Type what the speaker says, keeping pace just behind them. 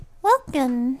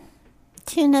welcome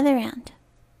to another round.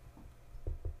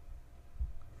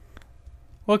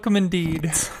 Welcome indeed.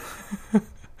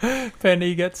 Panda,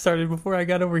 you got started before I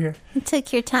got over here. You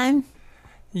took your time.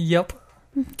 Yep.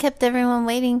 Kept everyone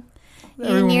waiting.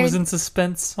 Everyone was in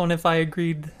suspense on if I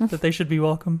agreed that they should be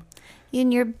welcome. You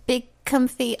in your big,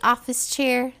 comfy office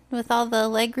chair with all the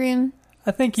leg room.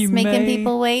 I think you making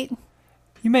people wait.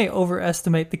 You may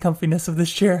overestimate the comfiness of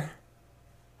this chair.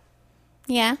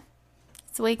 Yeah.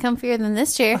 It's way comfier than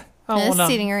this chair. This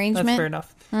seating arrangement. That's fair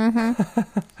enough.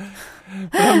 Mm-hmm.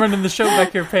 But I'm running the show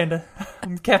back here, Panda.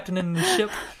 I'm captaining the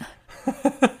ship.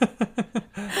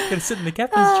 Gotta sit in the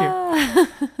captain's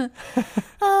chair.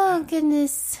 Oh,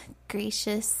 goodness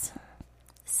gracious.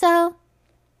 So,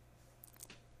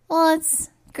 well, it's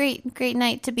great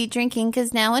night to be drinking,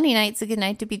 because now any night's a good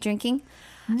night to be drinking.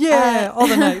 Yeah, all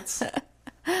the nights.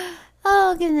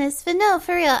 Oh, goodness. But no,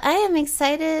 for real, I am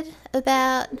excited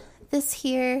about this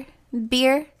here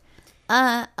beer.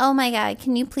 Oh my God,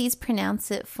 can you please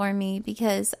pronounce it for me?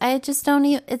 Because I just don't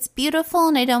even, it's beautiful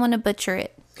and I don't want to butcher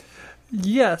it.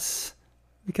 Yes,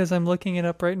 because I'm looking it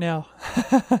up right now.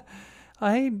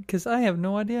 Because I have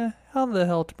no idea how the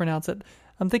hell to pronounce it.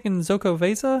 I'm thinking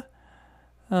Xocoveza.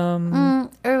 Or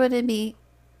would it be?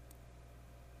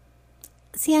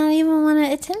 See, I don't even want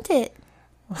to attempt it.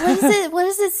 What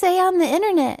does it say on the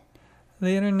internet?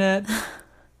 The internet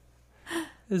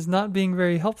is not being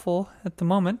very helpful at the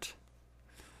moment.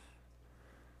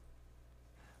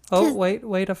 Oh,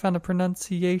 wait, I found a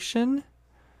pronunciation.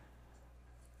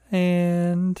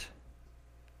 And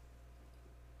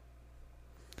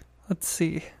let's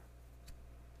see.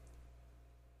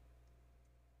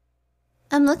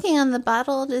 I'm looking on the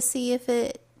bottle to see if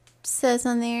it says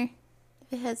on there,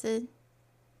 if it has a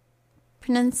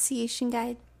pronunciation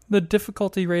guide. The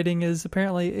difficulty rating is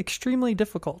apparently extremely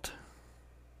difficult.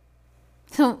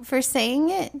 So, for saying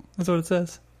it? That's what it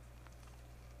says.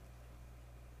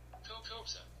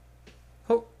 Xocoveza.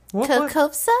 Oh, what?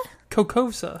 Xocoveza?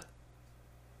 Xocoveza.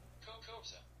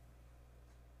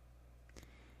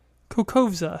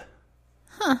 Xocoveza.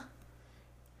 Huh.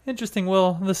 Interesting.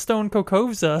 Well, the Stone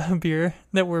Xocoveza beer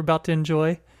that we're about to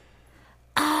enjoy.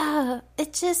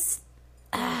 It's just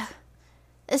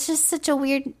such a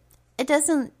weird, it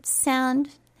doesn't sound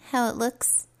how it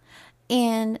looks.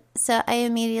 And so I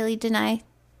immediately deny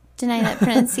that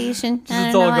pronunciation.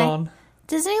 It's all gone.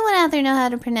 Does anyone out there know how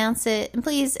to pronounce it? And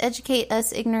please educate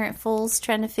us ignorant fools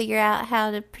trying to figure out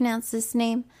how to pronounce this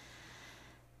name.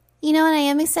 You know what I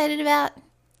am excited about?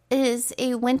 It is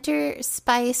a winter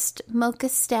spiced mocha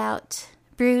stout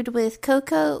brewed with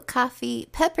cocoa, coffee,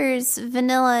 peppers,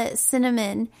 vanilla,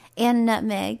 cinnamon, and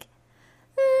nutmeg.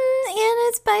 And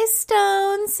it's by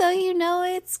Stone, so you know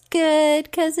it's good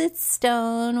because it's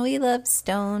Stone. We love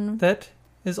Stone. That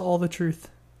is all the truth.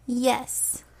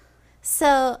 Yes.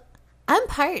 So I'm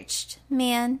parched,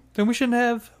 man. Then we should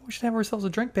have ourselves a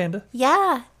drink, Panda.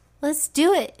 Yeah, let's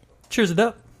do it. Cheers it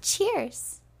up.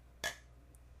 Cheers.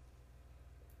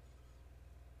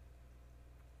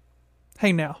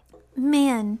 Hey now.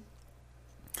 Man.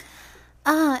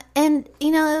 And,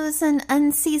 you know, it was an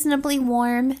unseasonably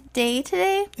warm day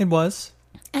today. It was.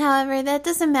 However, that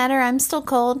doesn't matter. I'm still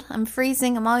cold. I'm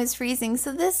freezing. I'm always freezing.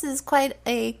 So this is quite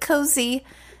a cozy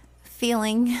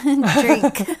feeling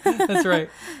drink. That's right.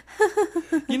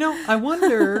 You know, I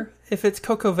wonder if it's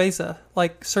Xocoveza,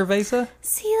 like cerveza.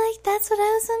 See, like, that's what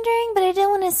I was wondering, but I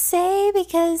didn't want to say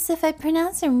because if I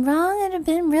pronounced it wrong, I'd have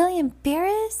been really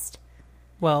embarrassed.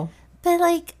 Well. But,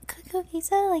 like,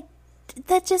 Xocoveza, like,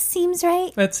 that just seems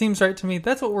right. That seems right to me.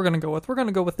 That's what we're going to go with. We're going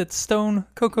to go with its Stone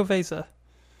Xocoveza.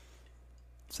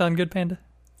 Sound good, Panda?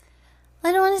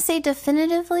 I don't want to say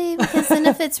definitively, because then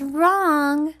if it's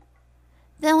wrong,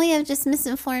 then we have just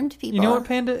misinformed people. You know what,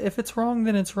 Panda? If it's wrong,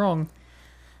 then it's wrong.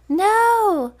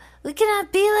 No! We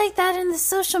cannot be like that in the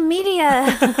social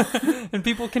media. And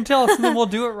people can tell us, and then we'll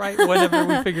do it right whenever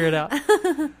we figure it out.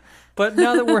 But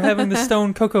now that we're having the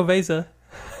Stone Xocoveza...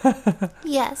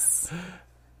 Yes.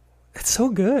 It's so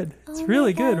good. It's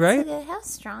really good, right? So good. How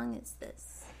strong is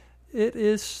this? It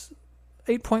is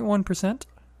 8.1%.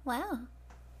 Wow.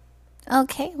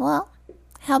 Okay, well,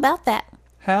 how about that?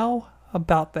 How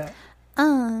about that?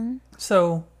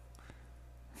 So,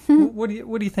 what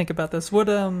do you think about this?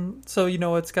 So you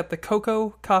know, it's got the cocoa,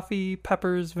 coffee,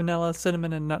 peppers, vanilla,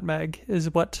 cinnamon, and nutmeg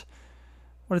is what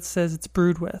it says it's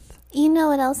brewed with. You know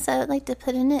what else I would like to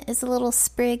put in it is a little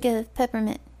sprig of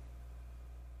peppermint.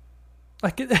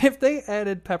 Like, if they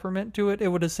added peppermint to it, it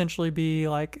would essentially be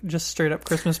like just straight up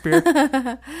Christmas beer.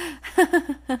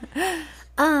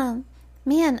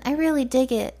 Man, I really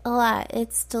dig it a lot.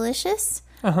 It's delicious.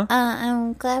 Uh-huh.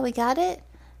 I'm glad we got it.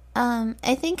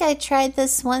 I think I tried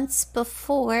this once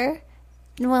before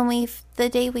the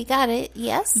day we got it,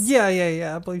 yes?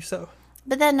 Yeah, I believe so.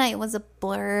 But that night was a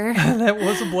blur. That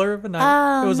was a blur of a night.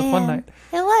 Oh, it was a fun night.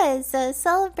 It was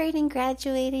celebrating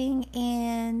graduating,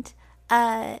 and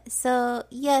so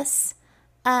yes,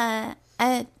 I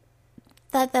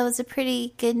thought that was a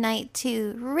pretty good night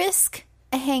to risk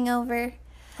a hangover.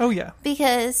 Oh yeah,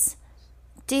 because,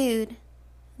 dude,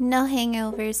 no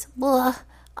hangovers. Blah,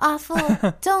 awful.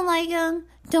 Don't like them.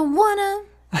 Don't want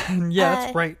them. Yeah,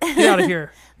 that's right. Get out of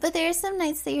here. But there are some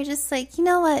nights that you're just like, you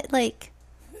know what, like.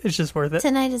 It's just worth it.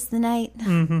 Tonight is the night.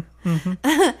 Mm-hmm.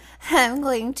 Mm-hmm. I'm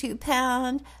going to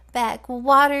pound back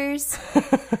waters. You're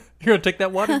going to take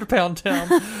that water to Pound Town.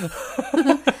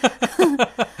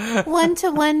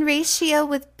 1-to-1 ratio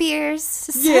with beers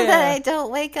so that I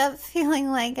don't wake up feeling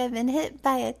like I've been hit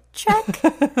by a truck.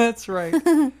 That's right.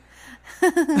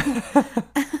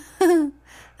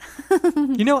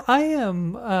 I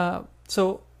am...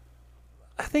 so,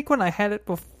 I think when I had it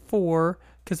before...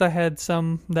 because I had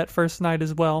some that first night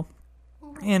as well,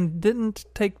 and didn't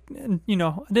think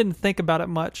about it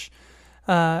much.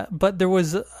 But there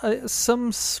was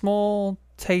some small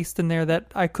taste in there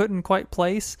that I couldn't quite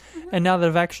place, and now that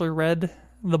I've actually read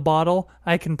the bottle,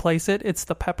 I can place it. It's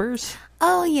the peppers.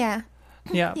 Oh yeah,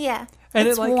 yeah, yeah. And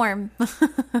it's warm.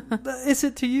 Is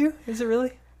it to you? Is it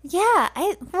really? Yeah.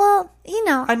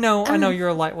 I know you're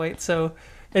a lightweight, so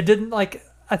it didn't like.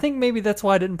 I think maybe that's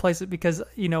why I didn't place it because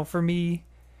for me.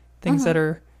 Things that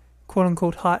are quote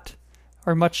unquote hot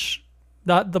are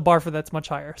not the bar for that's much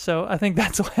higher. So I think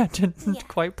that's why I didn't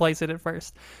quite place it at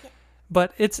first. Yeah.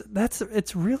 But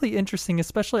it's really interesting,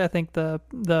 especially I think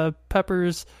the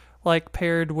peppers like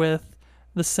paired with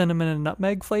the cinnamon and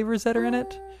nutmeg flavors that are in it.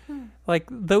 Mm-hmm. Like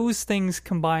those things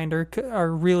combined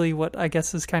are really what I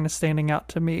guess is kind of standing out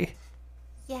to me.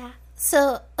 Yeah.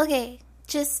 So, okay,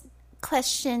 just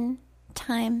question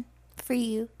time for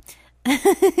you.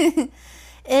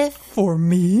 For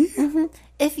me? Mm-hmm,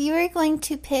 if you were going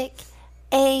to pick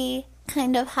a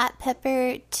kind of hot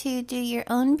pepper to do your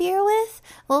own beer with,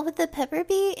 what would the pepper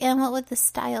be and what would the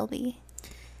style be?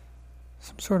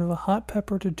 Some sort of a hot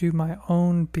pepper to do my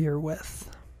own beer with.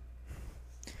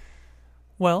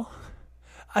 Well,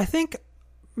 I think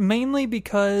mainly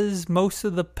because most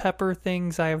of the pepper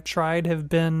things I have tried have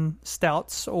been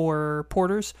stouts or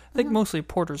porters. I think mostly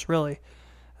porters, really.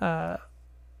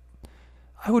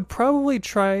 I would probably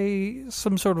try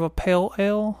some sort of a pale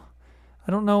ale.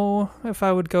 I don't know if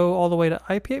I would go all the way to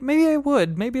IPA. Maybe I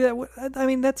would. Maybe that would. I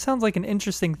mean, that sounds like an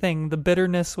interesting thing, the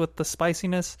bitterness with the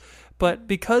spiciness. But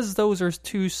because those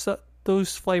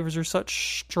flavors are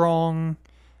such strong,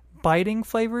 biting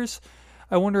flavors,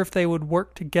 I wonder if they would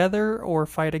work together or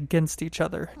fight against each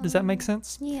other. Does that make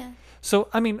sense? Yeah. So,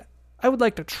 I mean, I would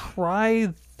like to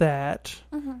try that.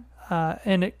 Mm-hmm.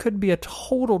 And it could be a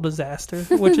total disaster,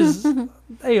 which is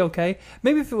A-okay.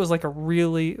 Maybe if it was like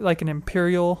an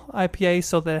imperial IPA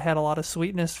so that it had a lot of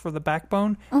sweetness for the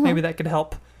backbone, maybe that could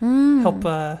help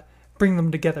bring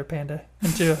them together, Panda,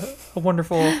 into a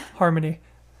wonderful harmony.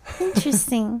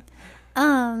 Interesting.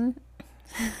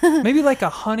 Maybe like a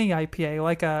honey IPA,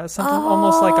 like something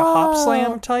almost like a hop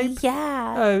slam type.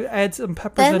 Yeah. Add some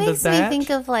peppers into that. That makes me think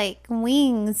of like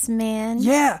wings, man.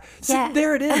 Yeah. See,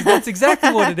 there it is. That's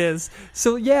exactly what it is.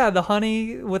 So yeah, the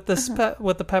honey with the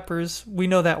with the peppers, we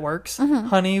know that works.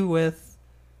 Honey with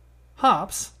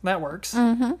hops, that works.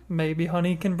 Maybe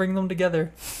honey can bring them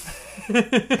together. I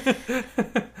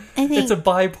think it's a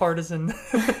bipartisan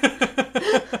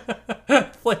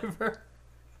flavor.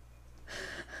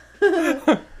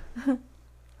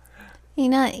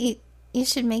 You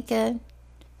should make a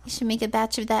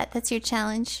batch of that. That's your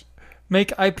challenge. Make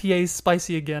IPAs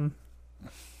spicy again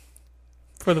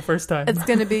for the first time. It's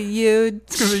gonna be huge.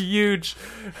 It's gonna be huge.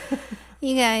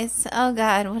 You guys, oh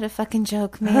god, what a fucking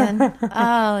joke, man.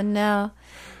 Oh no.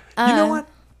 You know what?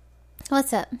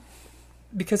 What's up?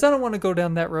 Because I don't want to go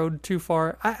down that road too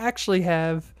far, I actually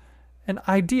have an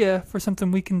idea for something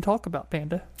we can talk about,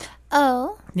 Panda.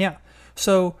 Oh? Yeah.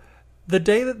 So the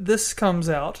day that this comes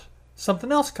out,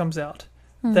 something else comes out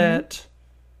that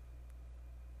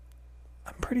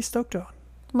I'm pretty stoked on.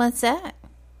 What's that?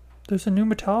 There's a new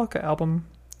Metallica album,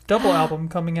 double album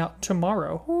coming out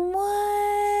tomorrow.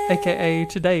 What? AKA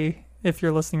today, if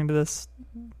you're listening to this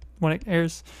when it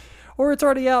airs. Or it's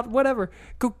already out, whatever.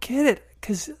 Go get it,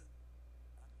 because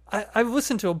I've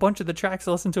listened to a bunch of the tracks.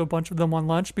 I listened to a bunch of them on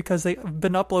lunch because they've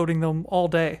been uploading them all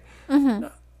day.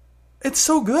 It's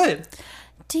so good.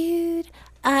 Dude,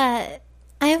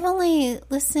 I've only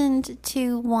listened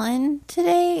to one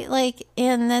today,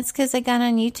 and that's because I got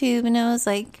on YouTube and it was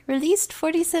released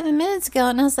 47 minutes ago,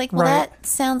 and I was like, well, that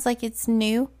sounds like it's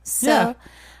new. So,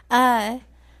 oh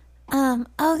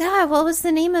God, what was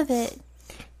the name of it?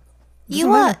 You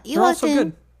walked in.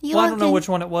 Good. Well, I don't know which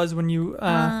one it was when you...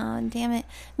 Oh, damn it.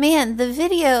 Man, the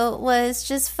video was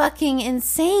just fucking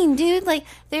insane, dude.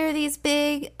 There are these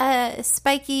big,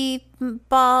 spiky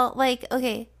ball,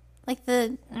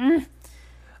 the...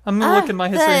 I'm going to look in my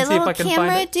history and see if I can find it. The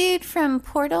little camera dude from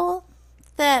Portal,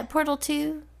 that Portal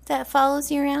 2 that follows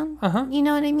you around. Uh-huh. You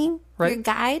know what I mean? Right. Your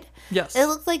guide. Yes. It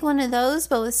looked like one of those,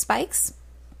 but with spikes.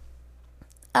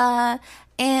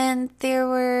 And there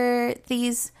were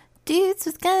these dudes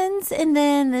with guns, and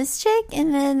then this chick,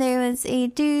 and then there was a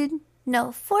dude...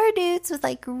 No, 4 dudes with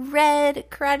red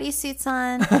karate suits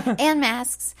on and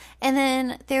masks. And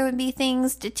then there would be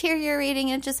things deteriorating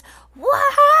and just, wow,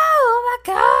 oh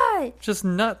my God. Just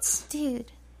nuts.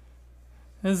 Dude.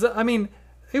 It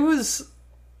was,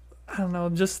 I don't know,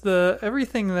 just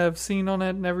everything that I've seen on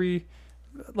it and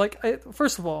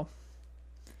first of all,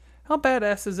 how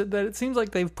badass is it that it seems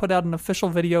like they've put out an official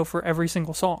video for every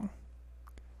single song?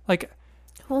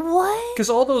 What? Because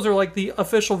all those are the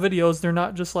official videos. They're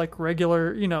not just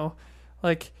regular,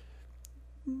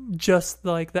 just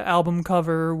the album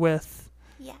cover with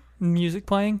music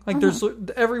playing. There's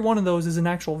every one of those is an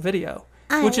actual video,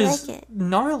 which is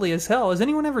gnarly as hell. Has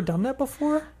anyone ever done that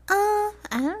before? I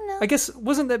don't know. I guess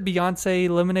wasn't that Beyonce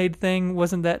Lemonade thing?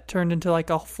 Wasn't that turned into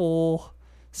a full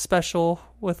special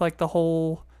with the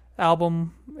whole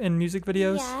album and music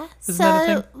videos? Yeah. Isn't that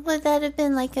a thing? Would that have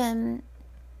been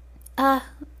I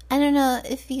don't know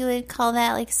if you would call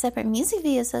that separate music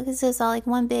videos, though, because it was all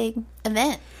one big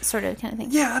event, sort of kind of thing.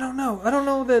 Yeah, I don't know. I don't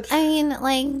know that. I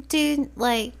mean, dude,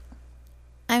 I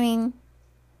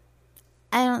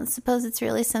don't suppose it's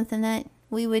really something that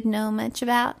we would know much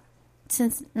about,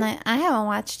 since I haven't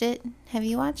watched it. Have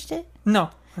you watched it? No,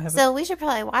 I haven't. So we should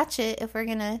probably watch it if we're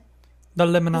gonna The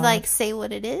Lemonade, say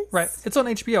what it is. Right. It's on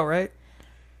HBO, right?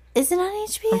 Is it on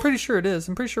HBO? I'm pretty sure it is.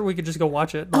 I'm pretty sure we could just go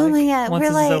watch it. Oh my God, once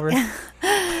this is over.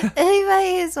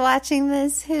 Anybody who's watching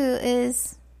this who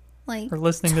is or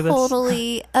listening to this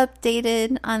totally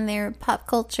updated on their pop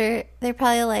culture, they're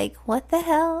probably like, "What the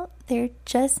hell? They're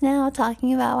just now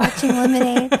talking about watching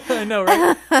Lemonade." I know,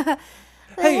 right?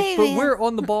 Hey, but man. we're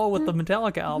on the ball with the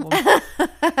Metallica album.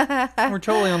 We're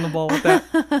totally on the ball with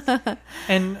that.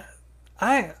 And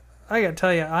I gotta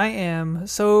tell you, I am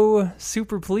so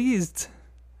super pleased.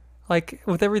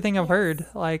 With everything I've heard.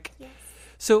 Yes.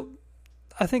 So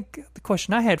I think the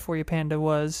question I had for you, Panda,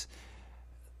 was,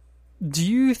 do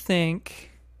you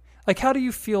think, how do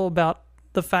you feel about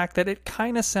the fact that it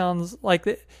kind of sounds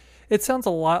it sounds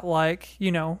a lot like,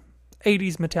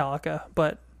 80s Metallica,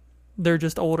 but they're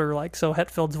just older, so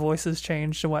Hetfield's voice has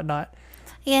changed and whatnot.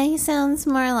 Yeah, he sounds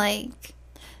more like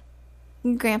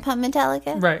Grandpa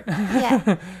Metallica. Right.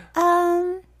 Yeah.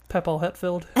 Pepal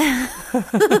Hetfield.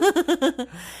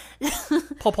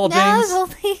 Paul James. Now, if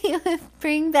only you would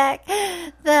bring back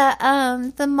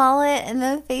the mullet and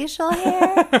the facial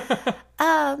hair.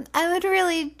 I would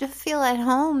really feel at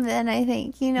home then, I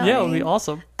think. Yeah, it would be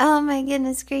awesome. Oh my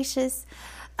goodness gracious.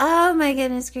 Oh my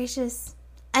goodness gracious.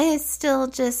 I still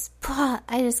just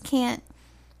can't.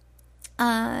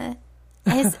 I'm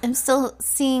still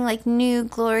seeing new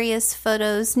glorious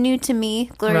photos, new to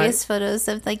me, glorious photos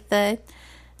of the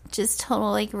just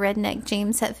total redneck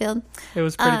James Hetfield. It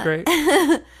was pretty great.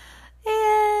 And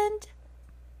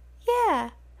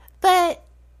yeah, but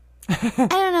I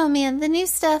don't know, man. The new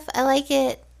stuff, I like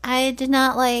it. I did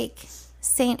not like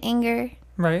Saint Anger,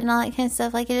 right, and all that kind of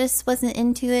stuff. I just wasn't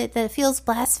into it. That feels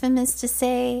blasphemous to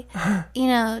say,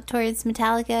 towards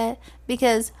Metallica,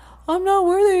 because I'm not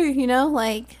worthy.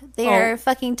 They are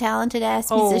fucking talented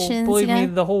ass musicians. Believe me,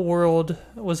 the whole world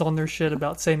was on their shit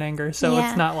about Saint Anger, so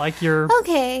it's not like you're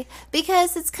okay,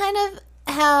 because it's kind of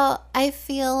how I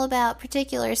feel about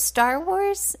particular Star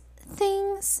Wars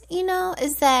things.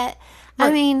 Is that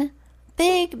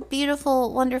big,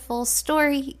 beautiful, wonderful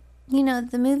story.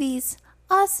 The movie's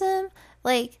awesome.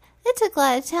 It took a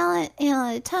lot of talent and a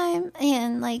lot of time,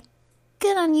 and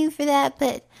good on you for that.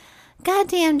 But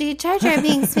goddamn, dude, Jar Jar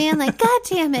Binks, man,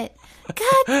 goddamn it.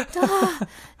 God,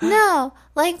 no.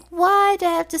 Why do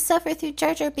I have to suffer through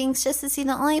Jar Jar Binks just to see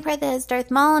the only part that has Darth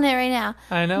Maul in it right now?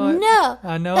 I know it. No.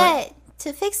 I know but it.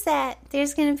 To fix that,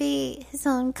 there's going to be his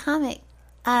own comic.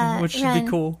 Which should be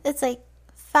cool. It's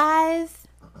 5.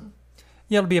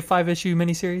 Yeah, it'll be a 5-issue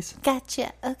miniseries.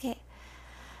 Gotcha. Okay.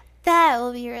 That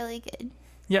will be really good.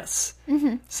 Yes.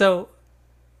 Mm-hmm. So,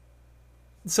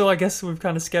 So I guess we've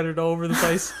kind of scattered all over the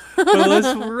place. But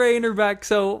let's rein her back.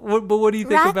 So, what do you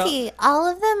think Rocky, about... all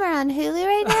of them are on Hulu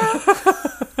right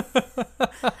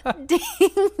now?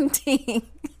 Ding, ding.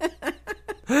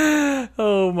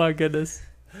 Oh, my goodness.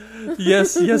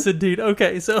 Yes, indeed.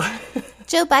 Okay, so...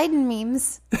 Joe Biden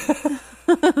memes.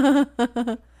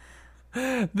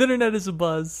 The internet is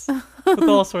abuzz with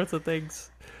all sorts of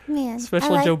things. Man, especially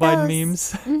like Joe Biden those.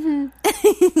 memes. Mm-hmm.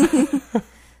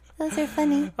 Those are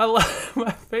funny.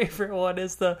 My favorite one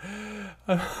is I'm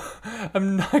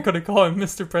not going to call him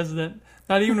Mr. President,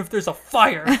 not even if there's a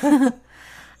fire.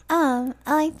 I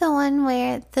like the one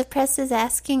where the press is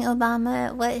asking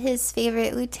Obama what his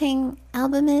favorite Wu-Tang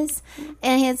album is,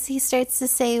 and he starts to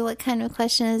say, what kind of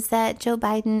question is that? Joe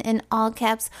Biden, in all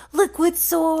caps, liquid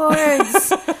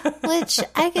swords! Which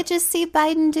I could just see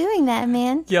Biden doing that,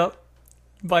 man. Yep.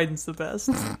 Biden's the best.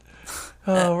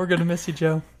 Oh, we're going to miss you,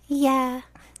 Joe. Yeah.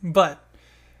 But.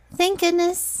 Thank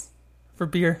goodness. For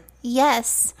beer.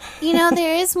 Yes. You know,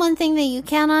 there is one thing that you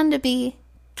count on to be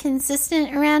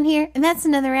consistent around here, and that's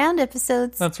another round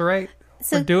episodes. That's right.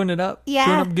 So, we're doing it up. Yeah.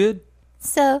 Doing up good.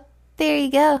 So, there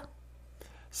you go.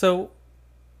 So,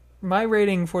 my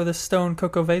rating for the Stone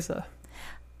Xocoveza.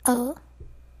 Oh.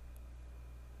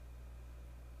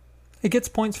 It gets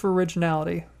points for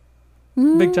originality.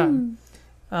 Big time.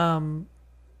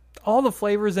 All the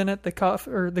flavors in it, the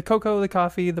cocoa, the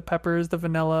coffee, the peppers, the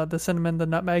vanilla, the cinnamon, the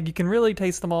nutmeg, you can really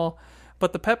taste them all.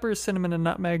 But the peppers, cinnamon, and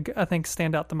nutmeg, I think,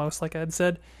 stand out the most, like I had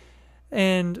said.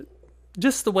 And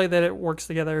just the way that it works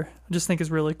together, I just think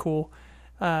is really cool.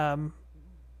 So I'm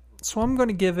going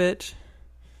to give it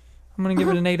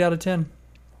an 8 out of 10.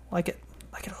 Like it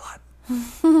a lot.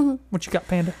 What you got,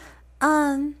 Panda?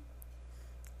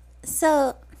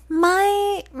 So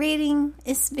my rating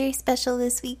is very special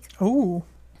this week. Oh.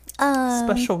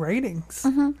 Special ratings.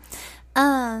 Mm-hmm.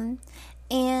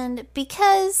 And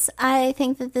because I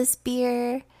think that this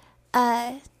beer,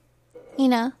 it's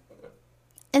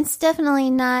definitely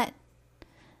not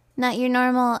your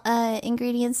normal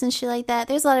ingredients and shit like that.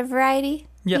 There's a lot of variety.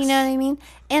 Yes. You know what I mean?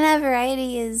 And that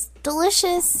variety is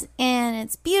delicious, and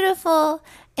it's beautiful,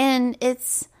 and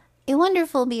it's a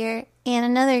wonderful beer, and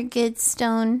another good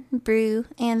Stone brew,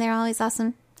 and they're always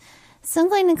awesome. So I'm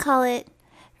going to call it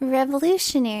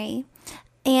revolutionary.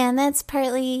 And that's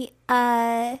partly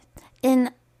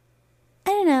in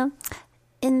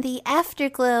the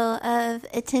afterglow of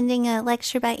attending a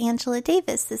lecture by Angela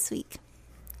Davis this week.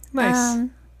 Nice.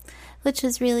 Which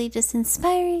was really just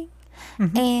inspiring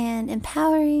and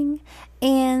empowering.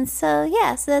 And so,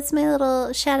 so that's my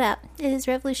little shout out. It is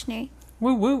revolutionary.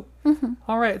 Woo woo. Mm-hmm.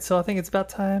 All right, so I think it's about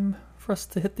time for us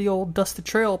to hit the old dusted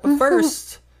trail. But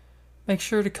first, make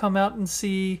sure to come out and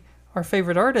see our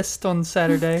favorite artist on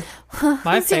Saturday.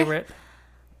 My favorite.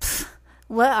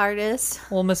 What artist?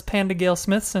 Well, Miss Panda Gail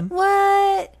Smithson.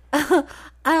 What? I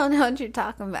don't know what you're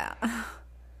talking about.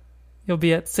 You'll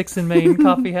be at 6th and Main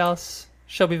Coffee House,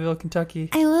 Shelbyville, Kentucky.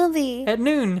 I will be. At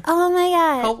noon. Oh my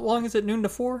god. How long is it? Noon to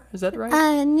 4? Is that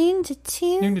right? Noon to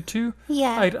 2. Noon to 2?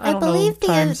 Yeah. I don't believe know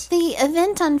times. the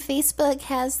event on Facebook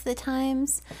has the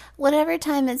times. Whatever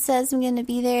time it says I'm going to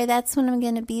be there, that's when I'm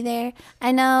going to be there.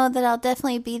 I know that I'll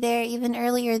definitely be there even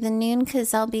earlier than noon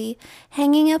because I'll be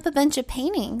hanging up a bunch of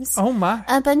paintings. Oh my.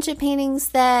 A bunch of paintings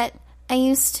that I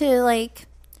used to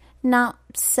not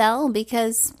sell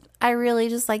because I really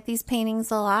just like these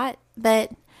paintings a lot.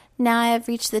 But now I have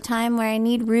reached the time where I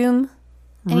need room.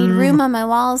 I need room on my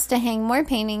walls to hang more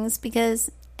paintings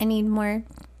because I need more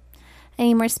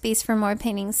space for more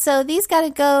paintings. So these got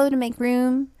to go to make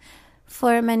room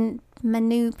for my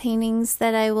new paintings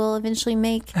that I will eventually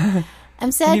make.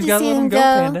 I'm sad to see them go.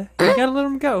 Panda. You gotta let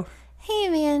them go. Hey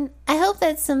man, I hope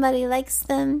that somebody likes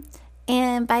them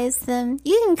and buys them.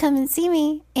 You can come and see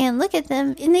me and look at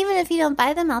them. And even if you don't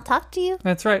buy them, I'll talk to you.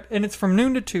 That's right. And it's from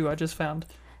noon to 2, I just found.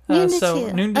 Noon to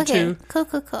 2. Noon to 2.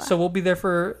 Cool. So we'll be there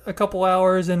for a couple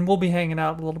hours, and we'll be hanging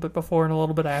out a little bit before and a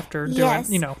little bit after. Yes.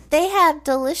 They have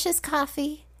delicious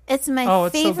coffee. It's my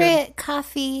favorite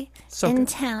coffee in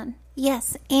town.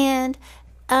 Yes. And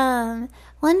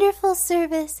wonderful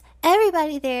service.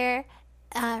 Everybody there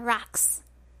rocks.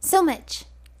 So much.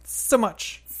 So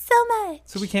much.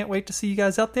 So we can't wait to see you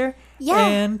guys out there. Yeah.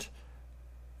 And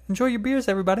enjoy your beers,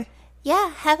 everybody. Yeah.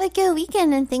 Have a good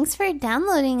weekend, and thanks for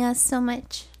downloading us so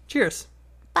much. Cheers.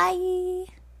 Bye.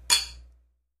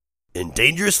 and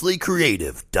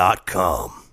dangerouslycreative.com